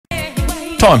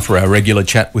Time for our regular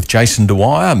chat with Jason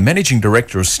Dwyer, Managing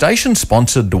Director of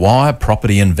station-sponsored Dwyer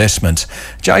Property Investments.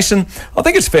 Jason, I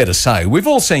think it's fair to say we've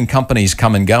all seen companies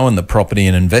come and go in the property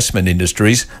and investment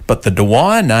industries, but the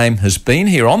Dwyer name has been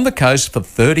here on the coast for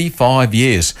 35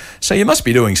 years. So you must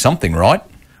be doing something right.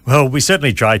 Well, we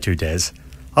certainly try to, Des.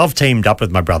 I've teamed up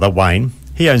with my brother, Wayne.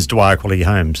 He owns Dwyer Quality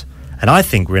Homes. And I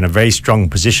think we're in a very strong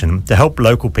position to help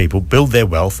local people build their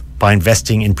wealth by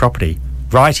investing in property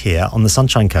right here on the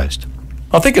Sunshine Coast.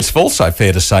 I think it's also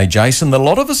fair to say, Jason, that a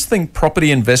lot of us think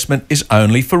property investment is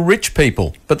only for rich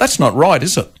people. But that's not right,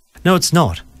 is it? No, it's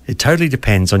not. It totally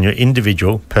depends on your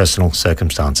individual personal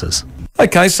circumstances.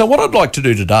 Okay, so what I'd like to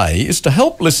do today is to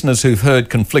help listeners who've heard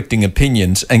conflicting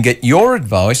opinions and get your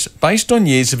advice based on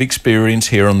years of experience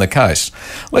here on the coast.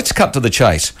 Let's cut to the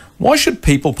chase. Why should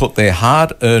people put their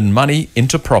hard-earned money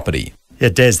into property? Yeah,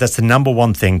 Des, that's the number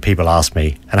one thing people ask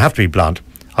me. And I have to be blunt,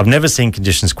 I've never seen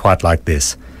conditions quite like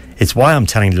this. It's why I'm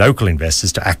telling local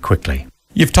investors to act quickly.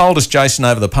 You've told us, Jason,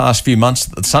 over the past few months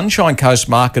that the Sunshine Coast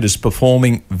market is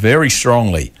performing very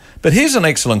strongly. But here's an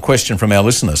excellent question from our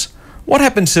listeners. What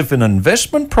happens if an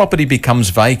investment property becomes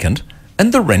vacant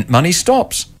and the rent money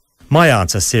stops? My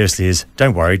answer seriously is,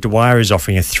 don't worry, Dwyer is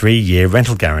offering a 3-year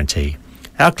rental guarantee.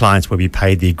 Our clients will be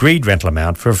paid the agreed rental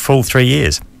amount for a full 3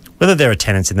 years, whether there are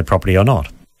tenants in the property or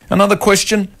not. Another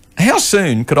question, how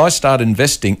soon could I start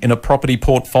investing in a property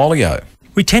portfolio?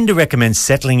 We tend to recommend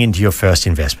settling into your first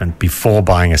investment before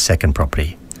buying a second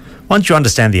property. Once you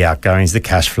understand the outgoings, the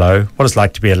cash flow, what it's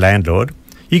like to be a landlord,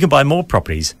 you can buy more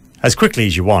properties as quickly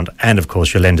as you want, and of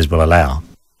course your lenders will allow.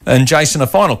 And Jason, a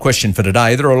final question for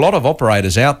today. There are a lot of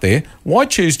operators out there. Why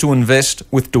choose to invest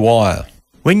with Dwyer?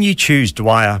 When you choose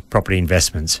Dwyer Property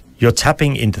Investments, you're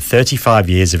tapping into 35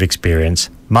 years of experience,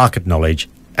 market knowledge,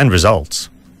 and results.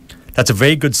 That's a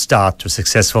very good start to a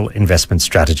successful investment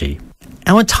strategy.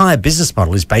 Our entire business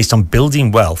model is based on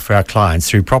building wealth for our clients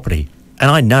through property, and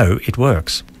I know it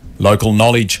works. Local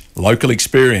knowledge, local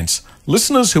experience.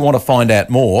 Listeners who want to find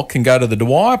out more can go to the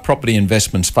Dwyer Property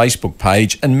Investments Facebook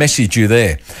page and message you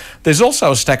there. There's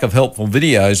also a stack of helpful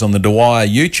videos on the Dwyer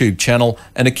YouTube channel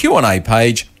and a Q&A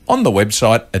page on the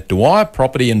website at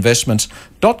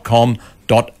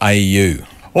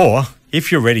dwyerpropertyinvestments.com.au. Or,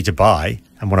 if you're ready to buy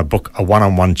and want to book a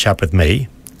one-on-one chat with me,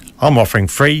 I'm offering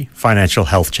free financial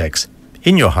health checks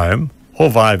in your home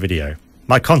or via video.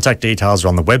 My contact details are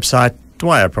on the website,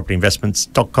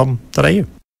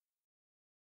 dwyerpropertyinvestments.com.au.